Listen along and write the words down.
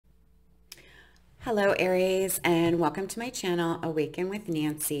Hello Aries, and welcome to my channel Awaken with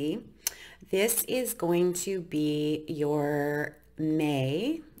Nancy. This is going to be your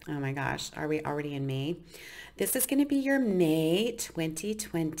May. Oh my gosh, are we already in May? This is going to be your May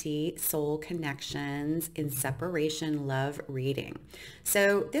 2020 Soul Connections in Separation Love reading.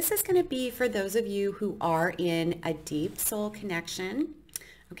 So this is going to be for those of you who are in a deep soul connection.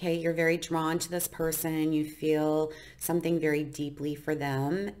 Okay, you're very drawn to this person. You feel something very deeply for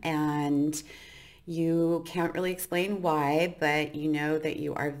them, and you can't really explain why, but you know that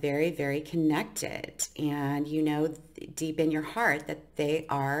you are very, very connected, and you know deep in your heart that they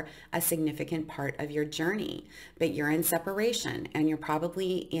are a significant part of your journey, but you're in separation and you're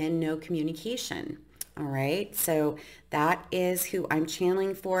probably in no communication. All right, so that is who I'm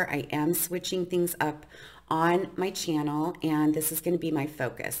channeling for. I am switching things up on my channel, and this is going to be my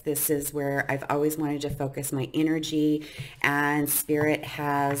focus. This is where I've always wanted to focus my energy, and Spirit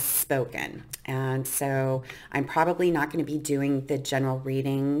has spoken. And so I'm probably not going to be doing the general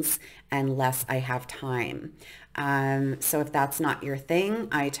readings unless I have time. So if that's not your thing,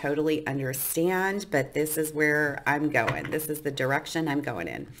 I totally understand, but this is where I'm going. This is the direction I'm going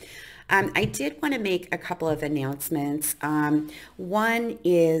in. I did want to make a couple of announcements. One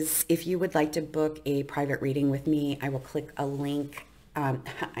is if you would like to book a private reading with me, I will click a link.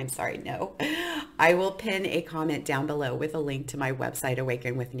 I'm sorry, no. I will pin a comment down below with a link to my website,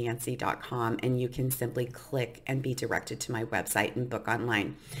 awakenwithnancy.com, and you can simply click and be directed to my website and book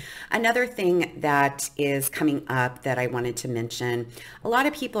online. Another thing that is coming up that I wanted to mention, a lot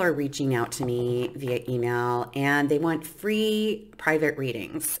of people are reaching out to me via email and they want free private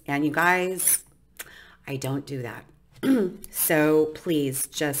readings. And you guys, I don't do that. So please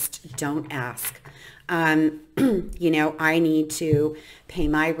just don't ask. You know, I need to pay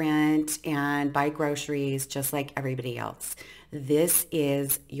my rent and buy groceries just like everybody else. This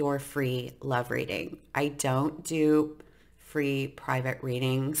is your free love reading. I don't do free private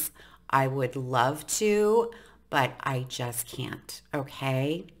readings. I would love to, but I just can't.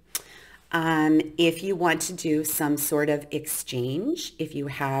 Okay. If you want to do some sort of exchange, if you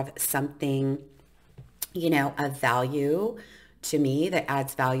have something, you know, of value to me that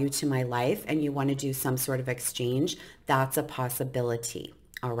adds value to my life and you want to do some sort of exchange, that's a possibility.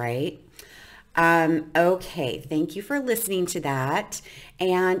 All right. Okay. Thank you for listening to that.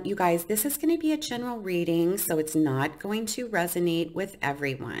 And you guys, this is going to be a general reading, so it's not going to resonate with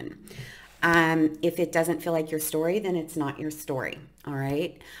everyone. If it doesn't feel like your story, then it's not your story. All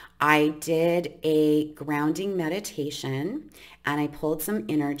right. I did a grounding meditation and I pulled some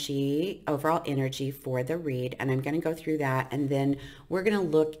energy, overall energy for the read. And I'm going to go through that. And then we're going to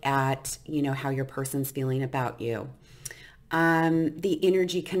look at, you know, how your person's feeling about you. The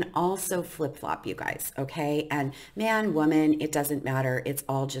energy can also flip-flop, you guys. Okay. And man, woman, it doesn't matter. It's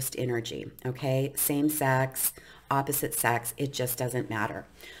all just energy. Okay. Same sex, opposite sex. It just doesn't matter.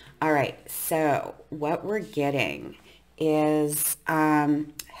 All right, so what we're getting is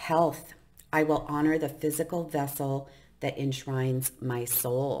health. I will honor the physical vessel that enshrines my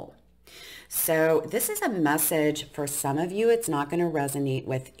soul. So this is a message for some of you. It's not going to resonate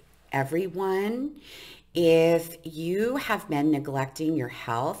with everyone. If you have been neglecting your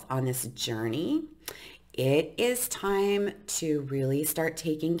health on this journey, it is time to really start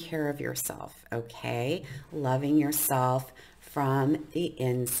taking care of yourself, okay? Loving yourself from the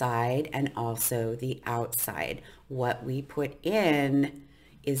inside and also the outside. What we put in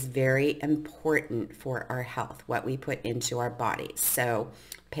is very important for our health, what we put into our bodies. So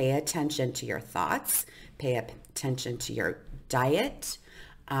pay attention to your thoughts, pay attention to your diet,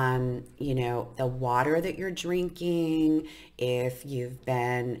 you know, the water that you're drinking, if you've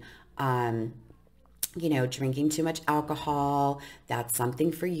been, you know, drinking too much alcohol, that's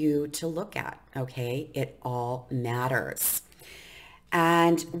something for you to look at, okay? It all matters.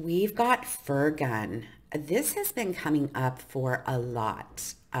 And we've got fur gun. This has been coming up for a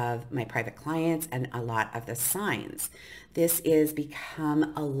lot of my private clients and a lot of the signs. This is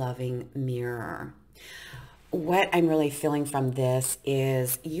become a loving mirror. What I'm really feeling from this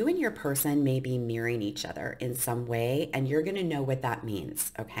is you and your person may be mirroring each other in some way, and you're going to know what that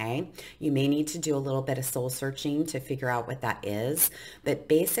means, okay? You may need to do a little bit of soul searching to figure out what that is, but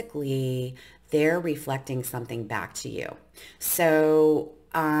basically they're reflecting something back to you. So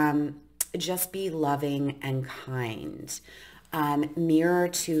just be loving and kind. Mirror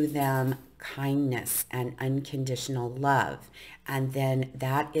to them kindness and unconditional love. And then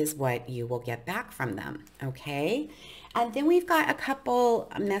that is what you will get back from them. Okay. And then we've got a couple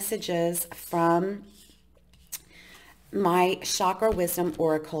messages from my Chakra Wisdom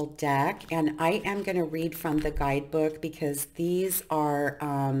Oracle deck. And I am going to read from the guidebook because these are,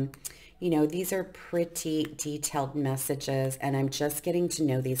 You know, these are pretty detailed messages, and I'm just getting to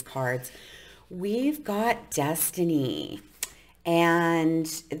know these cards. We've got Destiny, and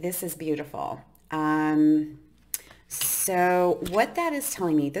this is beautiful. So what that is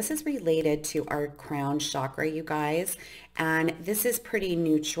telling me, this is related to our crown chakra, you guys, and this is pretty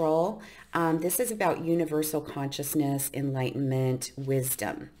neutral. This is about universal consciousness, enlightenment,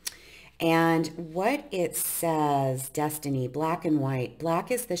 wisdom. And what it says, Destiny, black and white. Black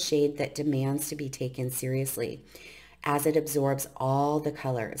is the shade that demands to be taken seriously as it absorbs all the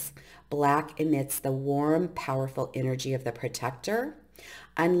colors. Black emits the warm, powerful energy of the protector.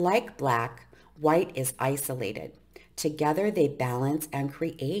 Unlike black, white is isolated. Together they balance and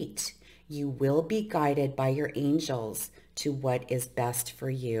create. You will be guided by your angels to what is best for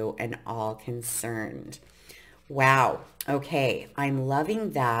you and all concerned. Wow. Okay. I'm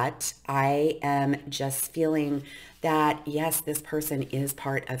loving that. I am just feeling that, yes, this person is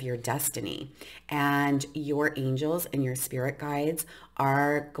part of your destiny, and your angels and your spirit guides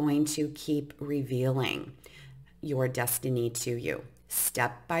are going to keep revealing your destiny to you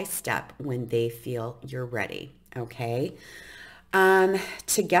step by step when they feel you're ready. Okay.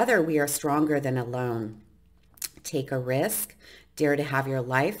 Together we are stronger than alone. Take a risk. Dare to have your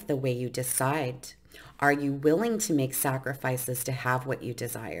life the way you decide. Are you willing to make sacrifices to have what you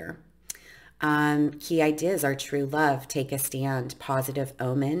desire? Key ideas are true love, take a stand, positive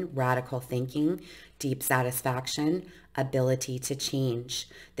omen, radical thinking, deep satisfaction, ability to change.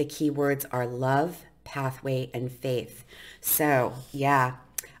 The key words are love, pathway, and faith. So yeah,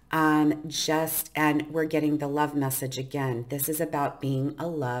 and we're getting the love message again. This is about being a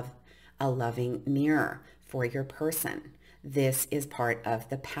loving mirror for your person. This is part of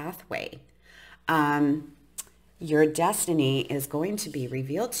the pathway. Your destiny is going to be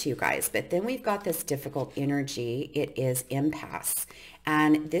revealed to you guys, but then we've got this difficult energy. It is empaths,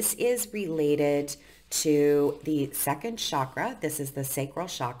 and this is related to the second chakra. This is the sacral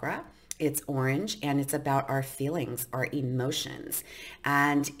chakra. It's orange, and it's about our feelings, our emotions,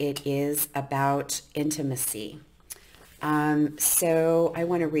 and it is about intimacy. So I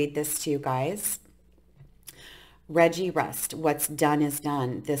want to read this to you guys. Reggie Rust, what's done is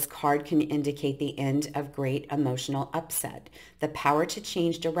done. This card can indicate the end of great emotional upset. The power to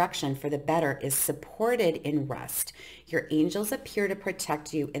change direction for the better is supported in Rust. Your angels appear to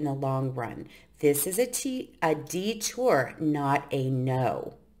protect you in the long run. This is a detour, not a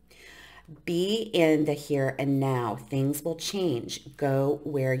no. Be in the here and now. Things will change. Go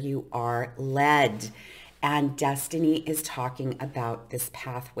where you are led. And Destiny is talking about this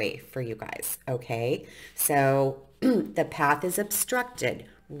pathway for you guys, okay? So the path is obstructed.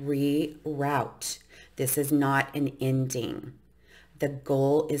 Reroute. This is not an ending. The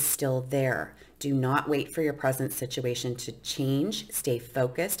goal is still there. Do not wait for your present situation to change. Stay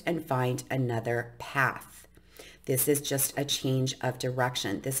focused and find another path. This is just a change of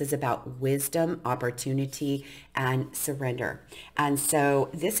direction. This is about wisdom, opportunity, and surrender. And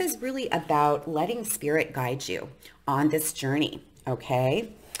so this is really about letting spirit guide you on this journey, okay?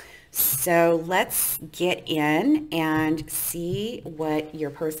 So let's get in and see what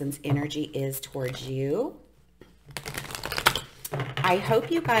your person's energy is towards you. I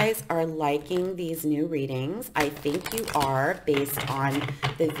hope you guys are liking these new readings. I think you are based on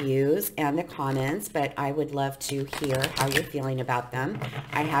the views and the comments, but I would love to hear how you're feeling about them.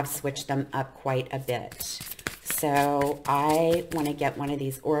 I have switched them up quite a bit. So I want to get one of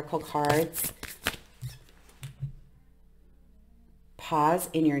these oracle cards. Pause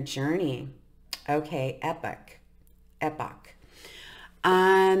in your journey. Okay, epoch.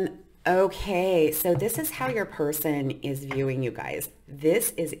 Okay, so this is how your person is viewing you guys.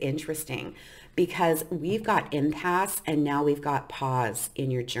 This is interesting because we've got impasse and now we've got pause in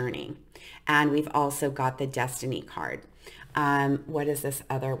your journey. And we've also got the Destiny card. What is this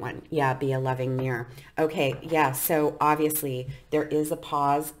other one? Yeah, be a loving mirror. Okay, yeah, so obviously there is a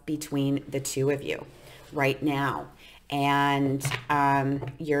pause between the two of you right now. And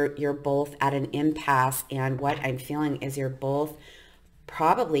you're both at an impasse, and what I'm feeling is you're both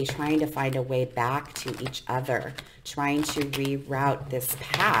probably trying to find a way back to each other, trying to reroute this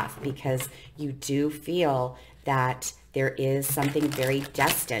path because you do feel that there is something very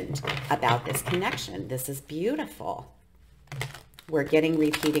destined about this connection. This is beautiful. We're getting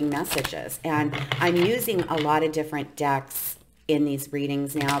repeating messages, and I'm using a lot of different decks in these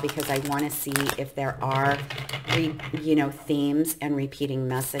readings now because I want to see if there are, themes and repeating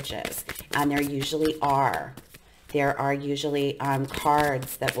messages, and there usually are. There are usually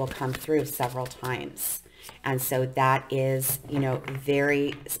cards that will come through several times. And so that is,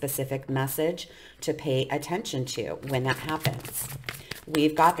 very specific message to pay attention to when that happens.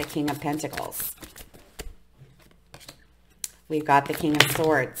 we've got the King of Pentacles. We've got the King of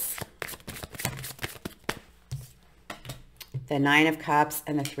Swords, the Nine of Cups,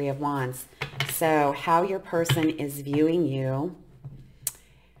 and the Three of Wands. So how your person is viewing you,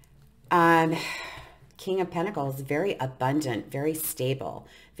 King of Pentacles, very abundant, very stable,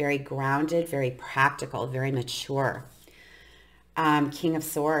 very grounded, very practical, very mature. King of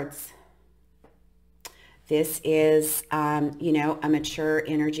Swords. This is, you know, a mature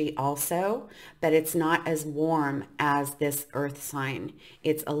energy also, but it's not as warm as this earth sign.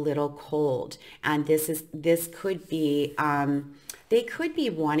 It's a little cold. And this could be, they could be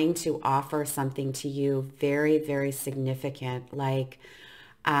wanting to offer something to you very, very significant, like,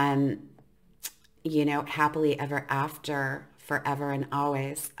 you know, happily ever after, forever and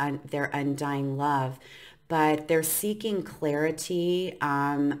always, their undying love. But they're seeking clarity.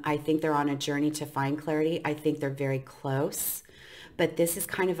 I think they're on a journey to find clarity. I think they're very close, but this is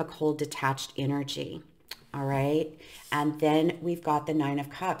kind of a cold, detached energy. All right. And then we've got the Nine of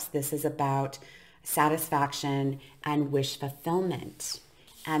Cups. This is about satisfaction and wish fulfillment.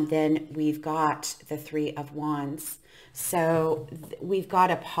 And then we've got the Three of Wands. So we've got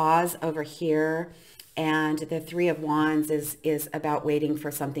a pause over here. And the Three of Wands is about waiting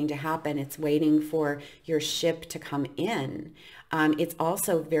for something to happen. It's waiting for your ship to come in. It's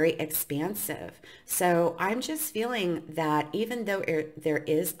also very expansive. So I'm just feeling that even though there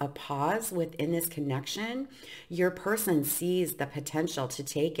is a pause within this connection, your person sees the potential to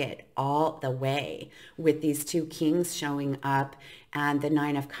take it all the way with these two kings showing up and the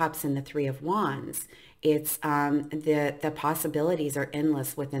Nine of Cups and the Three of Wands. It's the possibilities are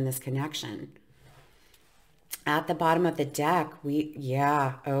endless within this connection. At the bottom of the deck,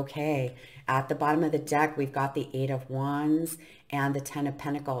 At the bottom of the deck, we've got the Eight of Wands and the Ten of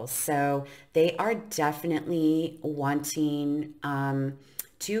Pentacles. So they are definitely wanting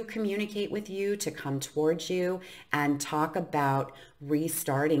to communicate with you, to come towards you and talk about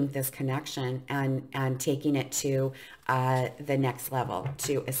restarting this connection and taking it to the next level,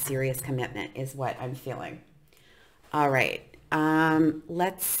 to a serious commitment is what I'm feeling. All right.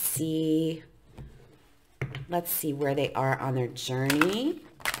 Let's see where they are on their journey.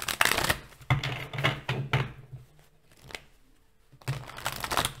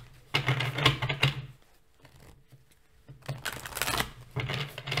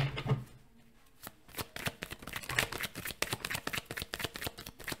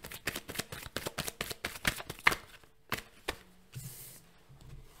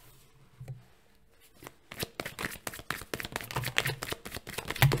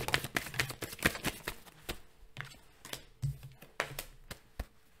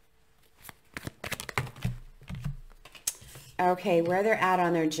 Okay, where they're at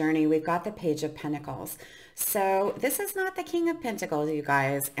on their journey, we've got the Page of Pentacles. So this is not the King of Pentacles, you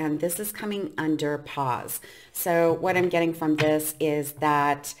guys, and this is coming under pause. So what I'm getting from this is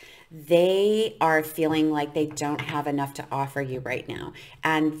that they are feeling like they don't have enough to offer you right now.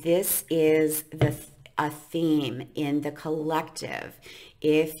 And this is a theme in the collective.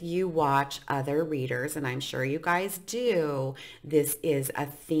 If you watch other readers, and I'm sure you guys do, this is a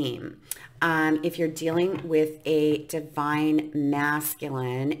theme. If you're dealing with a divine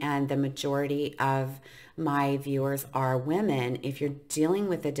masculine, and the majority of my viewers are women, if you're dealing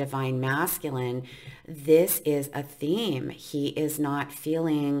with a divine masculine, this is a theme. He is not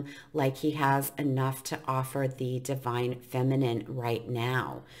feeling like he has enough to offer the divine feminine right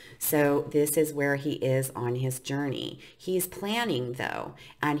now. So this is where he is on his journey. He's planning though,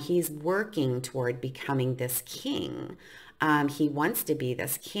 and he's working toward becoming this king. He wants to be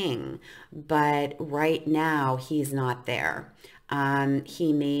this king, but right now he's not there.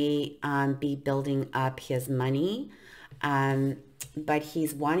 He may be building up his money, but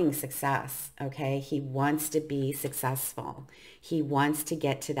he's wanting success, okay? He wants to be successful. He wants to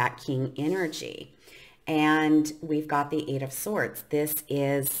get to that king energy. And we've got the Eight of Swords. This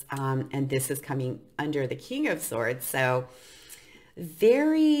is, and this is coming under the King of Swords. So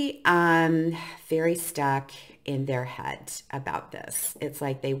very, very stuck in their head about this. It's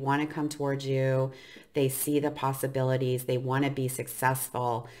like they want to come towards you. They see the possibilities. They want to be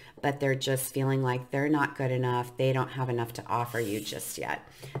successful, but they're just feeling like they're not good enough. They don't have enough to offer you just yet.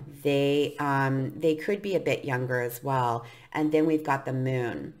 They could be a bit younger as well. And then we've got the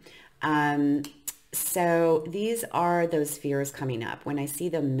Moon. So these are those fears coming up. When I see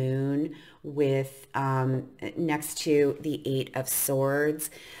the Moon with next to the Eight of Swords,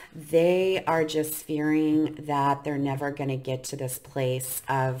 they are just fearing that they're never going to get to this place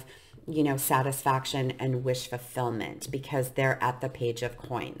of, you know, satisfaction and wish fulfillment because they're at the Page of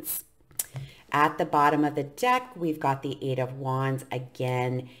Coins. At the bottom of the deck, we've got the Eight of Wands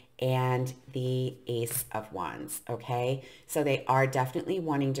again and the Ace of Wands, okay? So they are definitely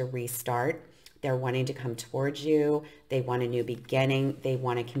wanting to restart. They're wanting to come towards you. They want a new beginning. They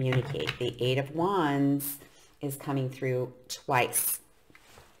want to communicate. The Eight of Wands is coming through twice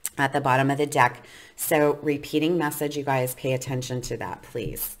at the bottom of the deck. So repeating message, you guys pay attention to that,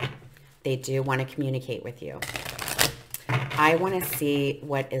 please. They do want to communicate with you. I want to see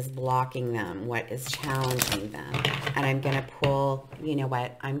what is blocking them, what is challenging them. And I'm going to pull, you know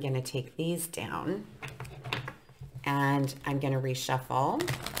what, I'm going to take these down and I'm going to reshuffle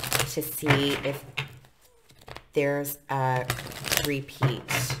to see if there's a repeat.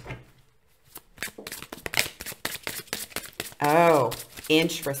 Oh,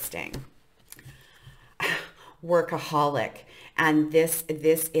 interesting. Workaholic. And this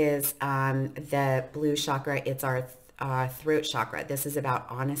is the blue chakra. It's our throat chakra. This is about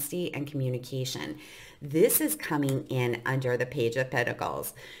honesty and communication. This is coming in under the Page of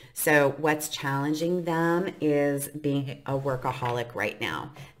Pentacles. So what's challenging them is being a workaholic right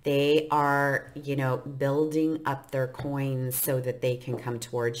now. They are, you know, building up their coins so that they can come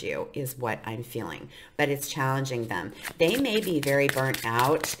towards you is what I'm feeling. But it's challenging them. They may be very burnt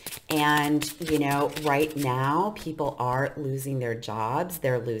out. And, you know, right now people are losing their jobs.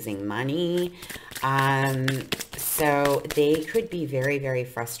 They're losing money. So they could be very, very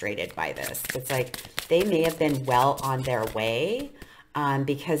frustrated by this. It's like they may have been well on their way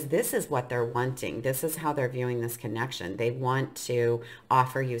because this is what they're wanting. This is how they're viewing this connection. They want to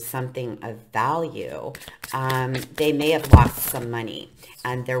offer you something of value. They may have lost some money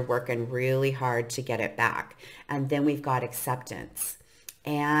and they're working really hard to get it back. And then we've got acceptance.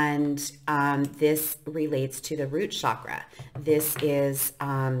 And this relates to the root chakra. This is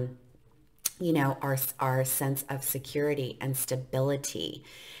you know, our sense of security and stability.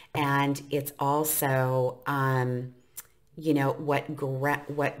 And it's also, you know, what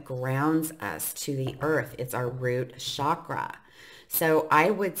grounds us to the earth. It's our root chakra. So I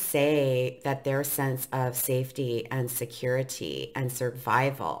would say that their sense of safety and security and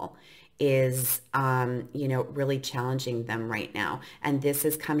survival is, you know, really challenging them right now. And this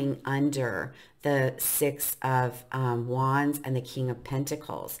is coming under the Six of Wands and the King of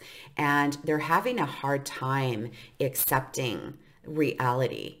Pentacles. And they're having a hard time accepting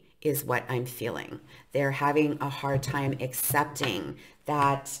reality is what I'm feeling. They're having a hard time accepting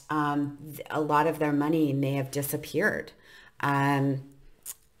that a lot of their money may have disappeared. Yeah.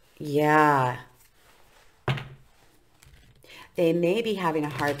 They may be having a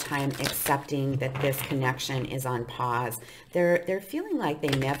hard time accepting that this connection is on pause. They're feeling like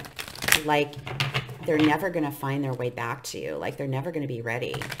they're never going to find their way back to you. Like they're never going to be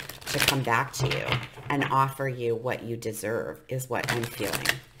ready to come back to you and offer you what you deserve is what I'm feeling.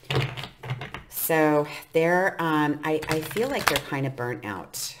 So they're, I feel like they're kind of burnt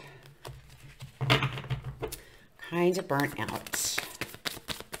out. Kind of burnt out.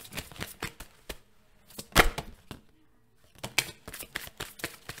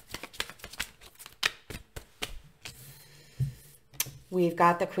 We've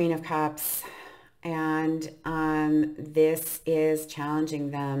got the Queen of Cups, and this is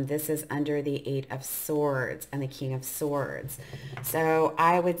challenging them. This is under the Eight of Swords and the King of Swords. So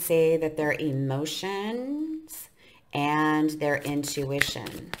I would say that their emotions and their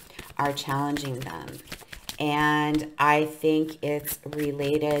intuition are challenging them. And I think it's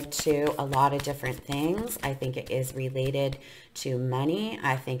related to a lot of different things. I think it is related to money.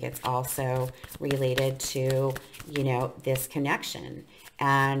 I think it's also related to, you know, this connection.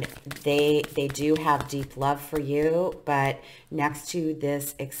 And they do have deep love for you, but next to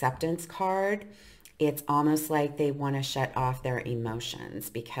this acceptance card, it's almost like they want to shut off their emotions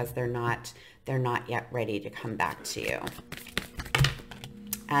because they're not yet ready to come back to you.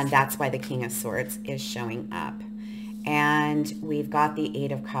 And that's why the King of Swords is showing up. And we've got the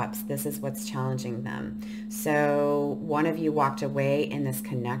Eight of Cups. This is what's challenging them. So one of you walked away in this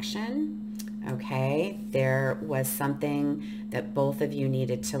connection, okay? There was something that both of you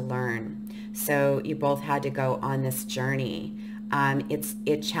needed to learn. So you both had to go on this journey. It's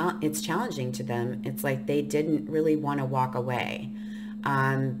challenging to them. It's like they didn't really want to walk away.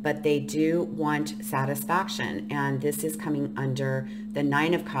 But they do want satisfaction, and this is coming under the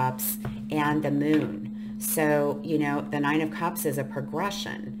Nine of Cups and the Moon. So, you know, the Nine of Cups is a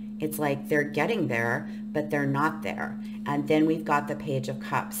progression. It's like they're getting there, but they're not there. And then we've got the Page of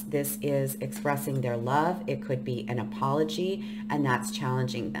Cups. This is expressing their love. It could be an apology, and that's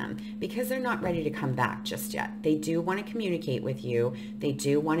challenging them because they're not ready to come back just yet. They do want to communicate with you. They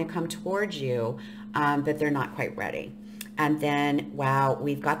do want to come towards you, but they're not quite ready. And then, wow,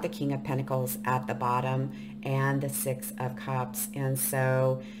 we've got the King of Pentacles at the bottom and the Six of Cups. And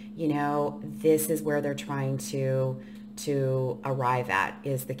so, you know, this is where they're trying to arrive at,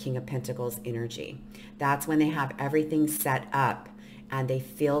 is the King of Pentacles energy. That's when they have everything set up and they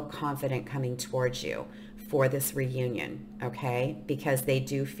feel confident coming towards you for this reunion, okay? Because they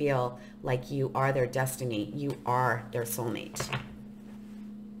do feel like you are their destiny. You are their soulmate.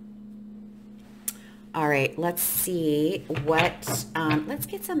 All right, let's see what, let's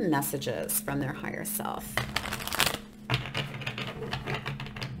get some messages from their higher self.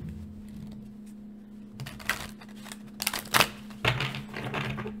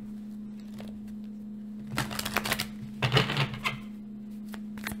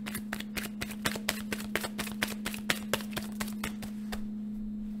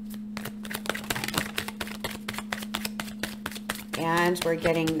 And we're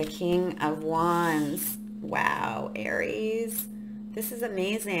getting the King of Wands. Wow, Aries, this is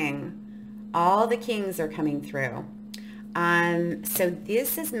amazing. All the kings are coming through. So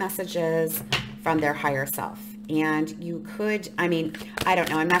this is messages from their higher self. And you could, I mean, I don't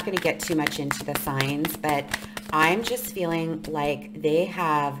know, I'm not going to get too much into the signs, but I'm just feeling like they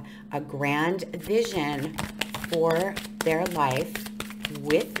have a grand vision for their life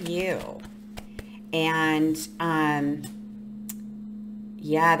with you. And,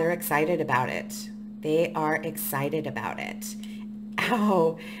 yeah, they're excited about it. They are excited about it.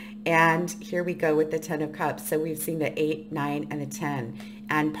 Oh, and here we go with the 10 of Cups. So we've seen the 8, 9, and the 10.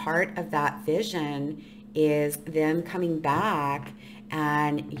 And part of that vision is them coming back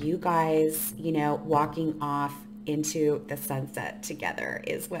and you guys, you know, walking off into the sunset together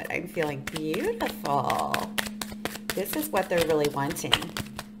is what I'm feeling. Beautiful. This is what they're really wanting.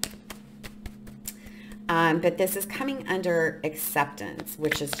 But this is coming under acceptance,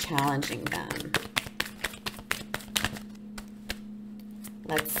 which is challenging them.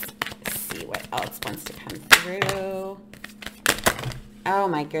 Let's see what else wants to come through. Oh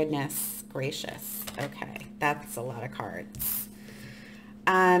my goodness gracious. Okay, that's a lot of cards.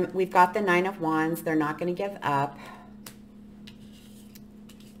 We've got the 9 of Wands. They're not going to give up.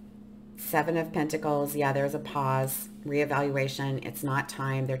 7 of Pentacles. Yeah, there's a pause, reevaluation. It's not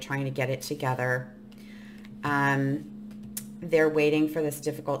time. They're trying to get it together. They're waiting for this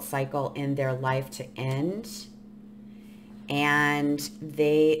difficult cycle in their life to end. And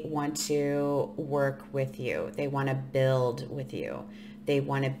they want to work with you. They want to build with you. They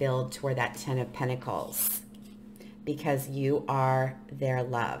want to build toward that 10 of Pentacles because you are their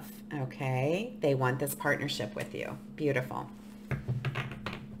love, okay? They want this partnership with you. Beautiful.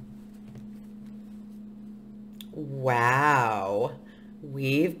 Wow.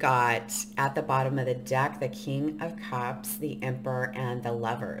 We've got at the bottom of the deck, the King of Cups, the Emperor, and the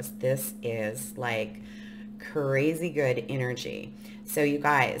Lovers. This is like crazy good energy. So you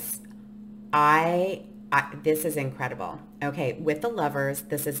guys, this is incredible. Okay, with the Lovers,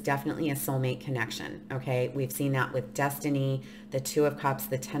 this is definitely a soulmate connection. Okay, we've seen that with Destiny, the 2 of Cups,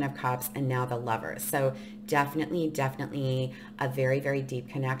 the 10 of Cups, and now the Lovers. So definitely a very, very deep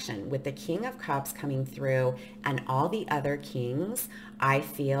connection. With the King of Cups coming through and all the other kings, I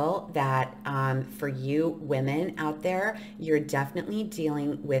feel that for you women out there, you're definitely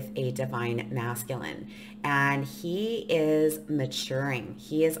dealing with a divine masculine. And he is maturing.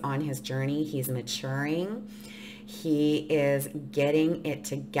 He is on his journey. He's maturing. He is getting it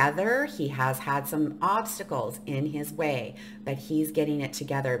together. He has had some obstacles in his way, but he's getting it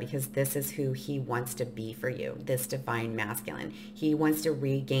together because this is who he wants to be for you, this divine masculine. He wants to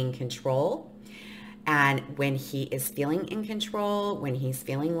regain control. And when he is feeling in control, when he's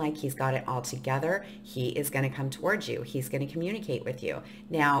feeling like he's got it all together, he is going to come towards you. He's going to communicate with you.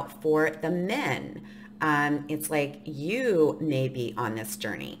 Now, for the men, it's like you may be on this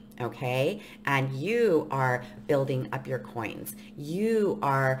journey, okay? And you are building up your coins. You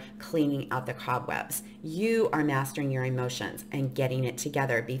are cleaning out the cobwebs. You are mastering your emotions and getting it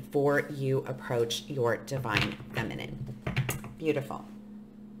together before you approach your divine feminine. Beautiful.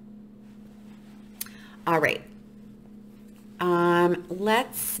 All right.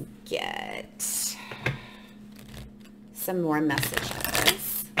 Let's get some more messages.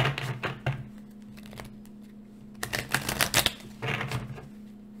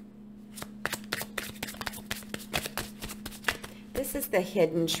 This is the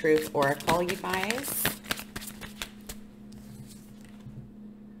Hidden Truth Oracle, you guys.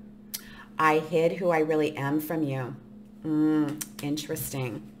 I hid who I really am from you.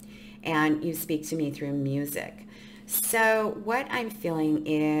 Interesting. And you speak to me through music. So what I'm feeling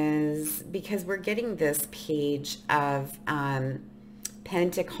is, because we're getting this page of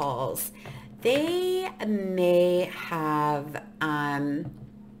Pentacles, They may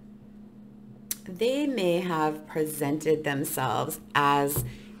have presented themselves as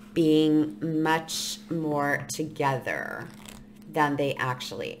being much more together than they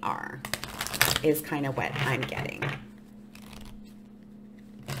actually are, is kind of what I'm getting.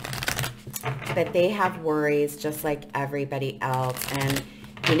 But they have worries just like everybody else. And,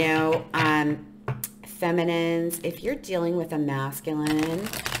 you know, feminines, if you're dealing with a masculine,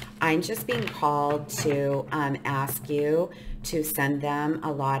 I'm just being called to ask you to send them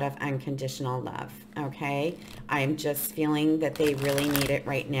a lot of unconditional love, okay? I'm just feeling that they really need it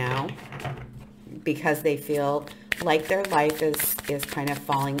right now because they feel like their life is kind of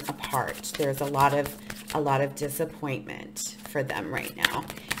falling apart. There's a lot of disappointment for them right now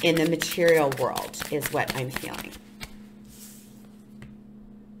in the material world is what I'm feeling.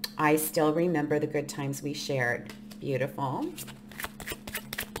 I still remember the good times we shared. Beautiful.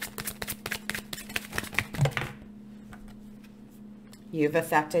 You've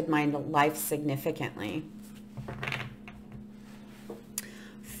affected my life significantly.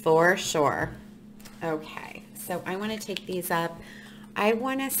 For sure. Okay, so I want to take these up. I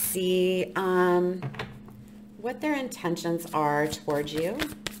want to see what their intentions are towards you.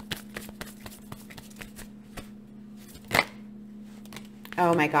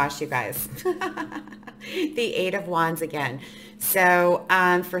 Oh my gosh, you guys. The Eight of Wands again. So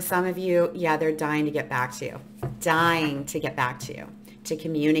for some of you, yeah, they're dying to get back to you. Dying to get back to you. To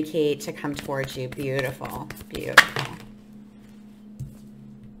communicate, to come towards you. Beautiful, beautiful.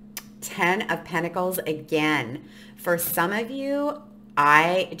 Ten of Pentacles again. For some of you,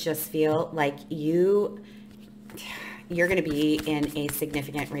 I just feel like you're going to be in a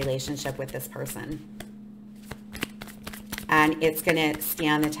significant relationship with this person. And it's going to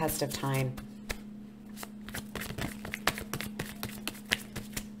stand the test of time.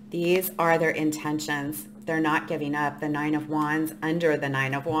 These are their intentions. They're not giving up. The Nine of Wands, under the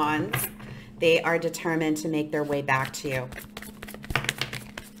Nine of Wands, they are determined to make their way back to you.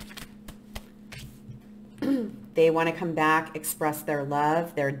 They want to come back, express their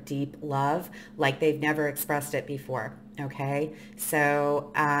love, their deep love, like they've never expressed it before. Okay,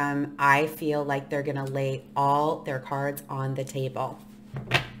 so I feel like they're going to lay all their cards on the table.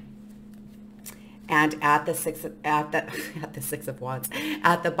 And at the Six of Wands,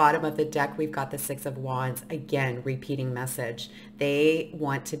 at the bottom of the deck, we've got the Six of Wands. Again, repeating message. They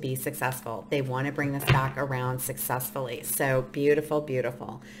want to be successful. They want to bring this back around successfully. So beautiful,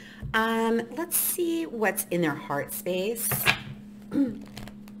 beautiful. Let's see what's in their heart space.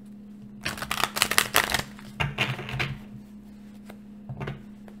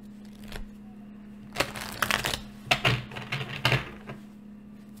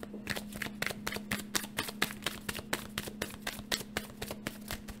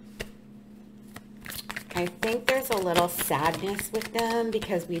 I think there's a little sadness with them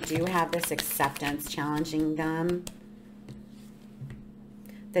because we do have this acceptance challenging them.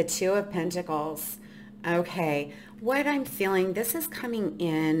 The Two of Pentacles. Okay, what I'm feeling, this is coming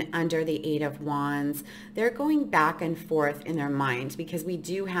in under the Eight of Wands. They're going back and forth in their mind because we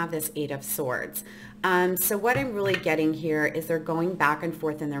do have this Eight of Swords. So what I'm really getting here is they're going back and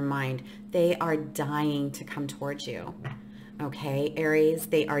forth in their mind. They are dying to come towards you. Okay, Aries,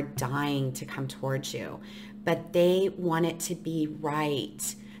 they are dying to come towards you, but they want it to be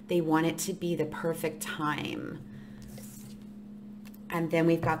right. They want it to be the perfect time. And then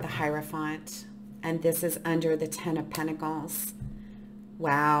we've got the Hierophant, and this is under the Ten of Pentacles.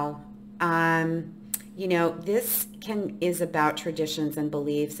 Wow. You know, this is about traditions and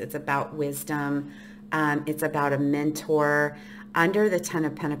beliefs. It's about wisdom. It's about a mentor. Under the Ten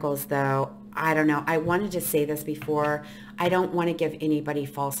of Pentacles, though, I don't know. I wanted to say this before. I don't want to give anybody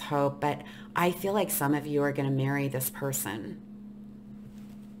false hope, but I feel like some of you are going to marry this person.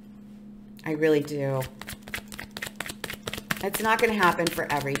 I really do. It's not going to happen for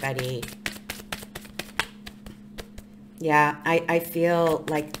everybody. Yeah, I feel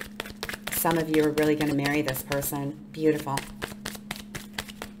like some of you are really going to marry this person. Beautiful.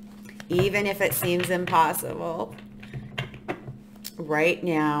 Even if it seems impossible right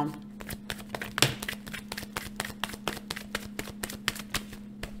now.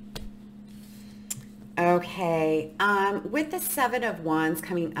 Okay, with the Seven of Wands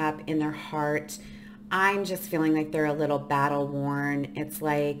coming up in their heart, I'm just feeling like they're a little battle worn. It's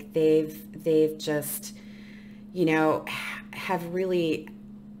like they've just, you know, have really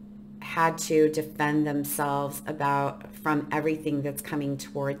had to defend themselves from everything that's coming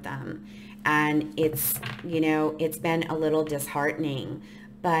toward them. And it's, you know, it's been a little disheartening.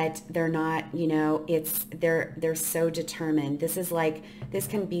 but they're not, you know, they're so determined. This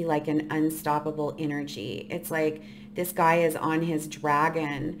can be like an unstoppable energy. It's like this guy is on his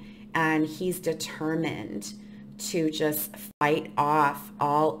dragon and he's determined to just fight off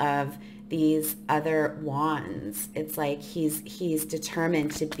all of these other wands. It's like he's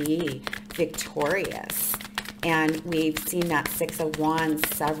determined to be victorious. And we've seen that Six of Wands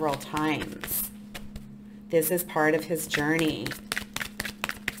several times. This is part of his journey.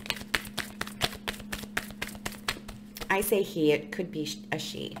 I say he, it could be a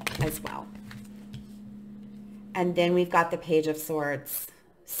she as well. And then we've got the Page of Swords.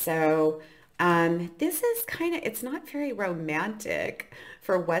 So this is kind of, it's not very romantic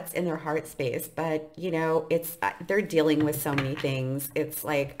for what's in their heart space, but you know, they're dealing with so many things. It's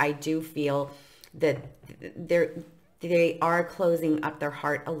like, I do feel that they are closing up their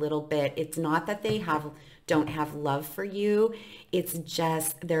heart a little bit. It's not that they don't have love for you. It's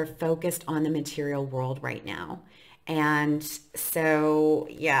just they're focused on the material world right now. And so,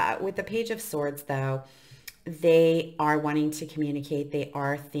 yeah, with the Page of Swords, though, they are wanting to communicate. They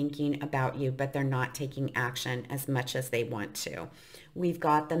are thinking about you, but they're not taking action as much as they want to. We've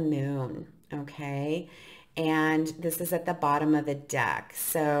got the Moon, okay? And this is at the bottom of the deck.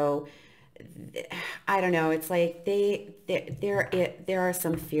 So I don't know. It's like there are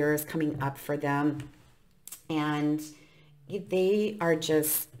some fears coming up for them, and they are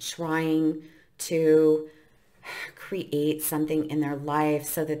just trying to create something in their life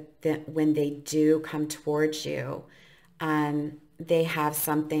so that when they do come towards you, they have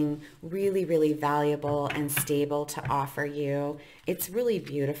something really, really valuable and stable to offer you. It's really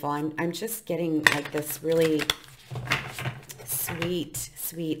beautiful. I'm just getting like this really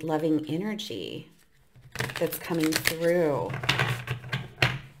sweet, loving energy that's coming through.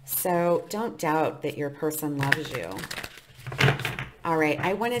 So don't doubt that your person loves you. All right,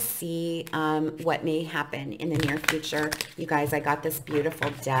 I want to see what may happen in the near future. You guys, I got this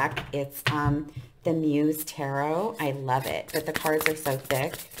beautiful deck. It's the Muse Tarot. I love it, but the cards are so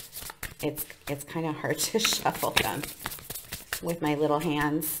thick. It's kind of hard to shuffle them with my little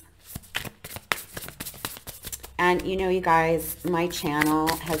hands. And you know, you guys, my channel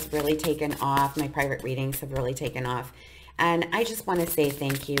has really taken off. My private readings have really taken off. And I just want to say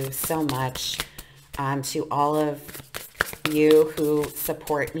thank you so much to all of you who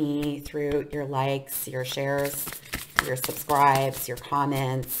support me through your likes, your shares, your subscribes, your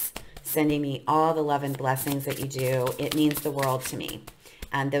comments, sending me all the love and blessings that you do. It means the world to me.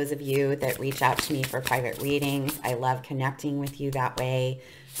 And those of you that reach out to me for private readings, I love connecting with you that way.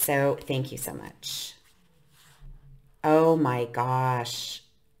 So thank you so much. Oh my gosh.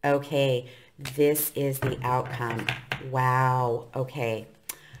 Okay, this is the outcome. Wow. Okay.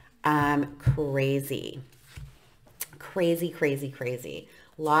 Crazy. Crazy.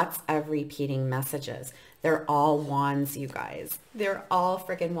 Lots of repeating messages. They're all wands, you guys. They're all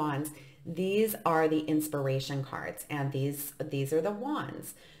freaking wands. These are the inspiration cards, and these are the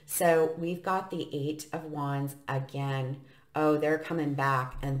wands. So we've got the Eight of Wands again. Oh, they're coming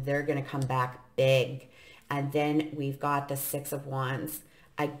back, and they're going to come back big. And then we've got the Six of Wands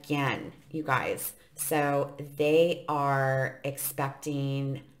again, you guys. So they are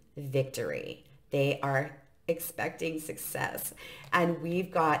expecting victory. They are expecting success. And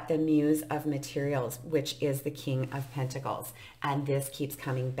we've got the Muse of Materials, which is the King of Pentacles. And this keeps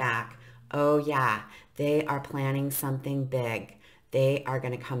coming back. Oh yeah, they are planning something big. They are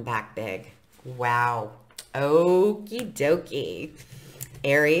going to come back big. Wow. Okie dokie.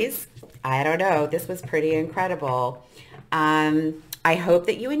 Aries, I don't know. This was pretty incredible. I hope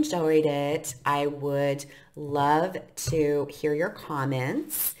that you enjoyed it. I would love to hear your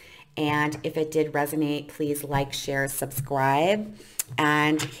comments. And if it did resonate, please like, share, subscribe,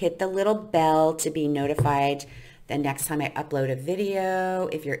 and hit the little bell to be notified the next time I upload a video.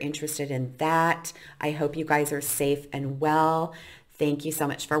 If you're interested in that, I hope you guys are safe and well. Thank you so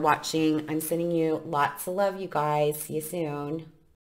much for watching. I'm sending you lots of love, you guys. See you soon.